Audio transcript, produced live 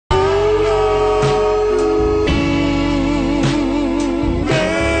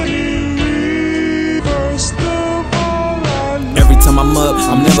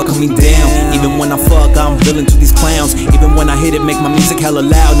I'm never coming down. Even when I fuck, I'm villain to these clowns. Even when I hit it, make my music hella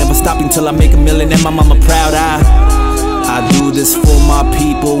loud. Never stopping till I make a million and my mama proud. I do this for my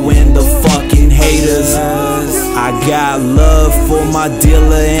people and the fucking haters. I got love for my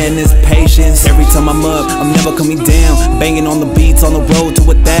dealer and his patience. Every time I'm up, I'm never coming down. Banging on the beats on the road to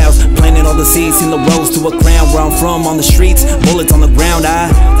 1,000. Planting all the seeds in the roads to a crown. Where I'm from on the streets, bullets on the ground.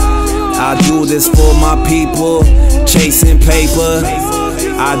 I do this for my people, chasing paper.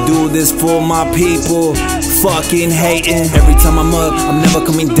 I do this for my people, fucking hating. Every time I'm up, I'm never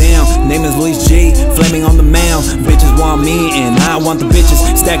coming down. Name is Luis G, flaming on the mound. Bitches want me and I want the bitches.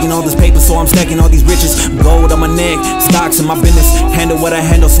 Stacking all this paper, so I'm stacking all these riches. Gold on my neck, stocks in my business. Handle what I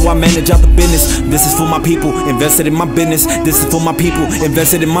handle, so I manage out the business. This is for my people, invested in my business. This is for my people,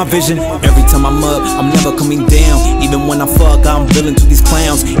 invested in my vision. Every time I'm up, I'm never coming down. Even when I fuck, I'm villain to these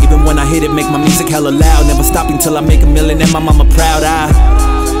clowns. Even when I hit it, make my music hella loud. Never stopping till I make a million and my mama proud.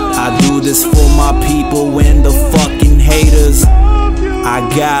 I do this for my people and the fucking haters. I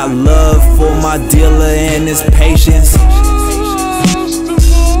got love for my dealer and his patience.